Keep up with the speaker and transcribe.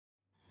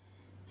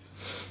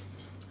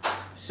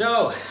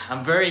So,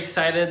 I'm very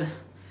excited.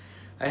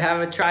 I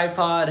have a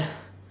tripod.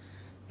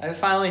 I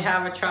finally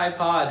have a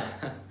tripod.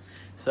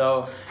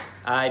 So,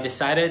 I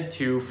decided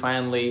to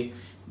finally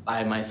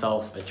buy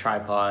myself a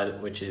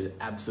tripod, which is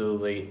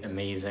absolutely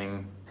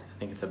amazing. I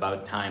think it's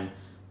about time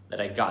that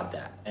I got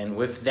that. And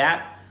with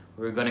that,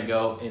 we're gonna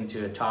go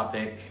into a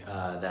topic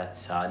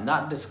that's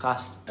not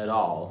discussed at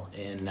all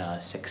in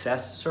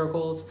success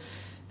circles.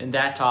 And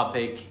that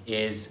topic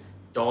is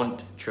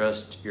don't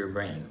trust your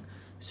brain.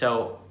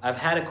 So I've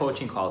had a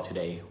coaching call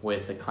today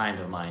with a client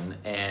of mine,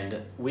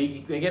 and we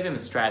gave him a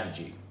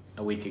strategy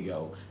a week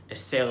ago, a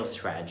sales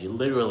strategy,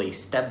 literally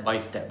step by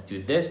step,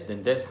 do this,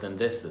 then this, then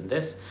this, then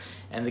this.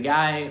 And the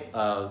guy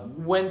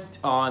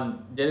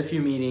did a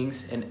few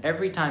meetings, and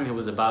every time he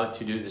was about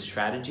to do the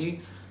strategy,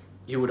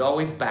 he would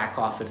always back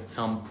off at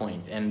some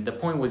point. And the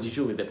point was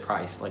usually the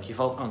price, like he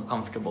felt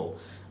uncomfortable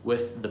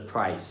with the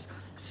price.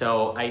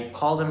 So I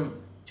called him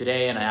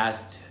today and I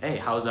asked, hey,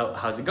 how's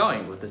it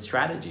going with the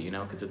strategy? You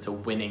know, because it's a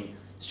winning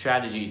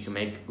strategy to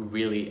make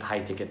really high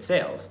ticket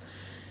sales.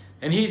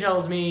 And he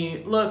tells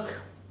me, look,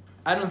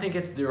 I don't think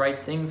it's the right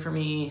thing for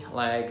me.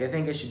 Like, I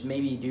think I should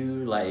maybe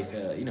do like,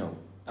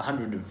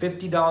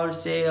 $150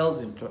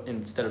 sales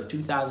instead of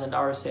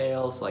 $2,000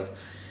 sales. Like,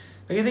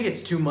 I think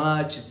it's too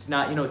much. It's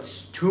not,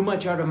 it's too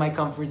much out of my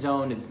comfort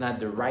zone. It's not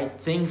the right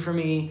thing for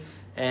me.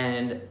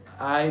 And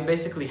I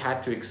basically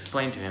had to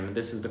explain to him,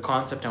 this is the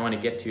concept I want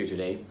to get to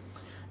today.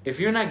 If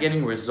you're not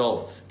getting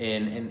results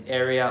in an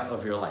area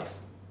of your life,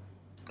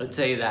 let's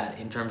say that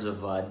in terms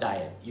of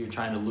diet, you're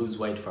trying to lose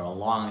weight for a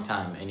long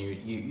time and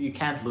you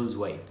can't lose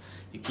weight.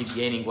 You keep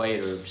gaining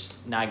weight or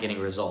just not getting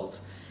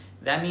results.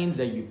 That means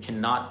that you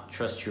cannot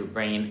trust your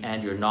brain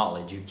and your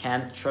knowledge. You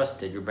can't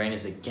trust it. Your brain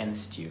is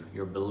against you.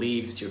 Your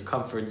beliefs, your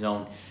comfort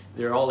zone,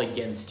 they're all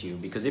against you.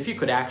 Because if you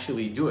could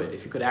actually do it,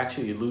 if you could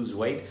actually lose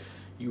weight,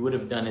 you would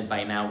have done it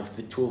by now with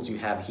the tools you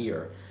have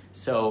here.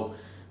 So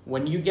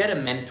when you get a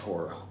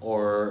mentor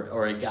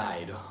or a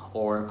guide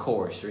or a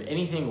course or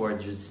anything where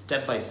there's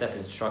step-by-step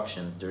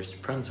instructions, there's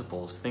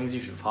principles, things you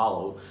should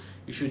follow,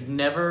 you should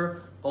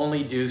never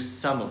only do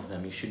some of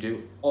them. You should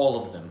do all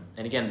of them.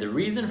 And again, the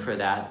reason for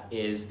that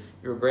is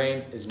your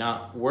brain is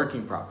not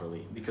working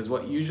properly, because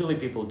what usually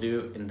people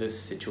do in this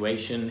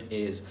situation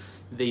is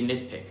they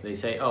nitpick. They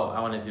say, oh, I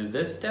want to do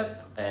this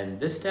step and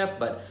this step,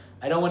 but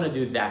I don't want to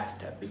do that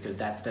step because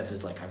that step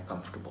is like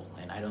uncomfortable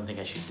and I don't think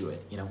I should do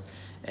it,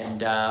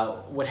 And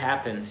what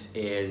happens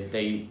is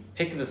they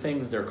pick the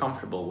things they're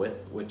comfortable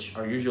with, which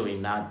are usually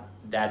not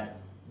that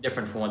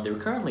different from what they're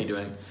currently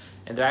doing,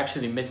 and they're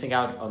actually missing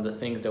out on the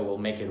things that will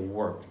make it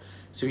work.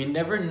 So you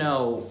never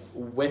know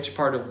which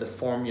part of the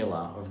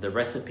formula, of the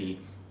recipe,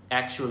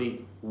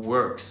 actually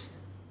works.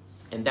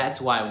 And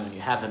that's why when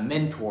you have a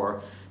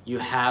mentor, you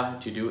have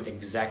to do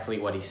exactly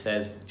what he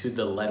says to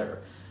the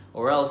letter.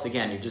 Or else,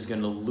 again, you're just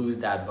going to lose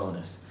that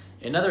bonus.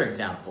 Another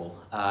example,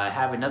 I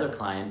have another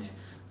client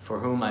for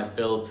whom I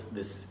built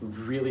this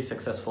really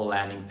successful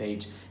landing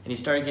page, and he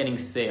started getting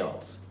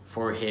sales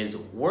for his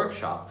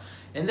workshop.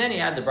 And then he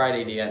had the bright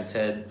idea and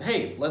said,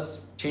 hey,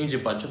 let's change a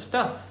bunch of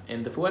stuff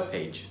in the web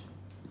page.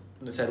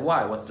 And I said,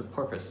 why? What's the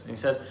purpose? And he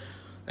said,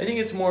 I think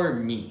it's more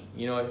me.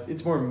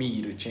 It's more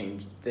me to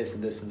change this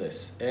and this and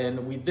this.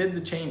 And we did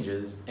the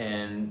changes.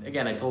 And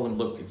again, I told him,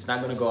 look, it's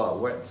not going to go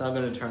out. It's not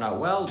going to turn out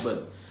well,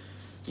 but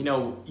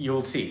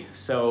you'll see.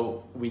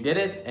 So we did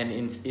it, and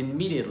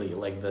immediately,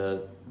 like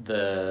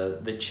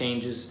the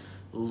changes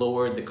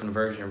lowered the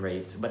conversion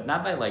rates, but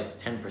not by like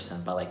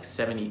 10%, by like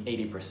 70,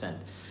 80%.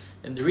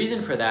 And the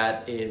reason for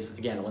that is,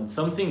 again, when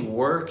something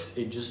works,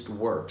 it just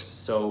works.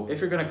 So if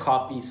you're gonna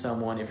copy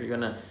someone, if you're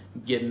gonna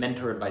get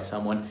mentored by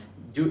someone,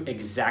 do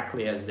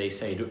exactly as they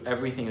say, do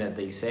everything that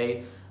they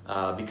say,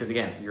 because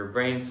again, your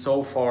brain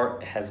so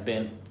far has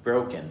been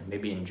broken,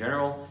 maybe in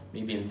general,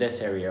 maybe in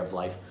this area of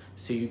life.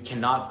 So you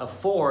cannot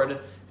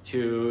afford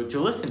to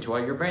listen to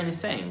what your brain is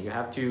saying. You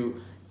have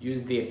to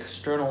use the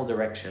external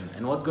direction.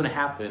 And what's gonna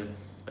happen,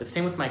 the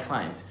same with my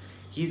client,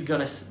 he's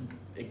gonna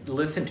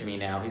listen to me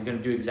now, he's gonna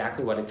do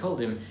exactly what I told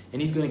him,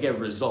 and he's gonna get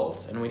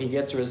results. And when he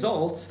gets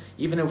results,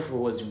 even if it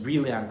was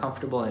really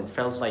uncomfortable and it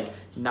felt like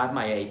not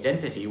my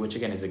identity, which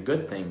again is a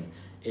good thing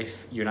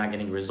if you're not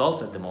getting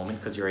results at the moment,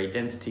 because your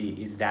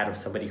identity is that of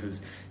somebody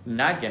who's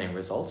not getting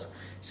results.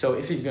 So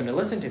if he's gonna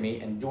listen to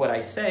me and do what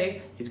I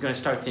say, he's gonna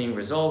start seeing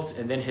results,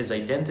 and then his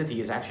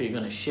identity is actually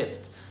gonna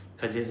shift,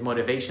 because his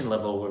motivation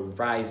level will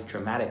rise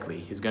dramatically.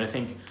 He's gonna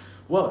think,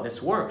 whoa,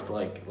 this worked,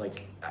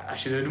 like I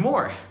should do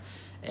more.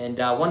 And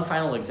one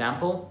final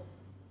example,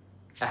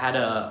 I had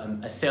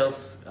a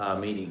sales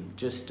meeting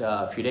just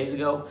a few days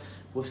ago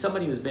with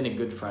somebody who's been a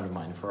good friend of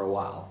mine for a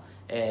while.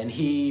 And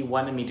he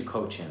wanted me to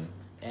coach him.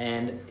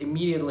 And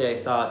immediately I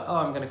thought, oh,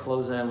 I'm gonna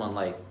close him on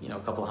like, a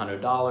couple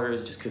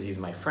 $100 just because he's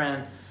my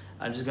friend.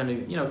 I'm just gonna,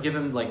 give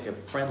him like a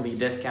friendly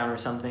discount or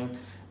something.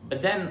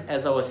 But then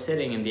as I was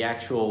sitting in the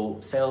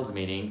actual sales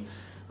meeting,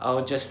 I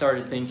just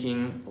started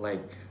thinking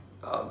like,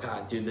 oh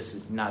God, dude, this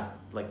is not,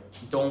 like,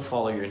 don't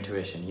follow your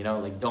intuition,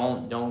 like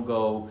don't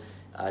go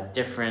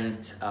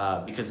different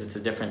because it's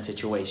a different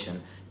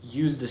situation.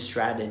 use the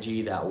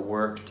strategy that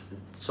worked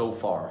so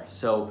far.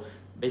 So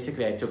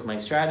basically I took my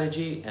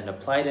strategy and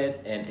applied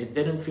it, and it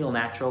didn't feel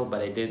natural,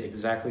 but I did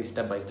exactly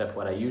step by step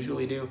what I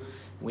usually do.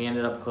 We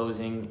ended up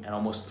closing an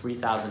almost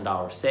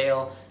 $3,000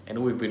 sale, and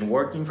we've been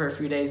working for a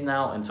few days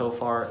now, and so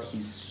far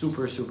he's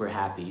super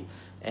happy.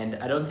 And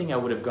I don't think I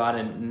would have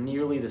gotten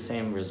nearly the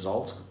same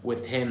results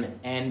with him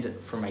and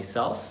for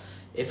myself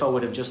if I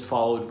would have just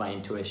followed my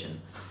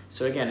intuition.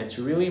 So again, it's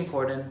really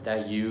important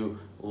that you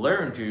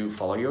learn to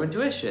follow your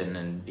intuition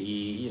and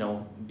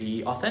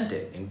be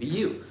authentic and be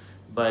you.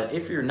 But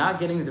if you're not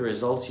getting the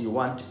results you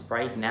want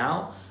right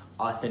now,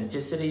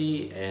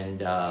 authenticity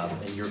and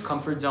your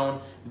comfort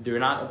zone, they're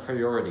not a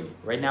priority.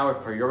 Right now, a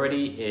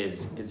priority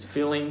is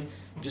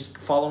just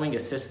following a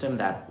system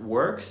that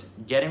works,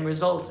 getting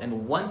results,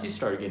 and once you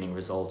start getting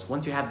results,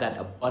 once you have that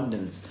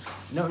abundance,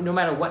 no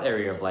matter what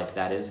area of life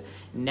that is,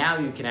 now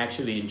you can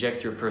actually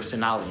inject your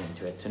personality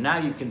into it. So now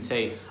you can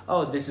say,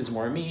 oh, this is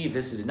more me,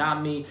 this is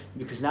not me,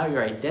 because now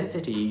your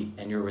identity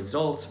and your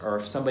results are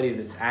of somebody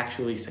that's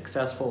actually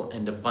successful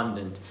and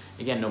abundant.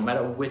 Again, no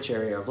matter which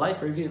area of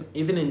life or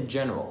even in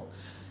general.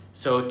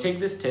 So take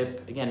this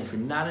tip, again, if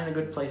you're not in a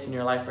good place in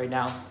your life right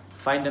now,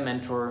 find a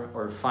mentor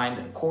or find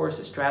a course,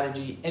 a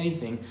strategy,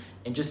 anything,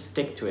 and just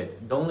stick to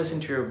it. Don't listen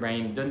to your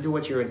brain. Don't do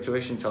what your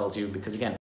intuition tells you, because again,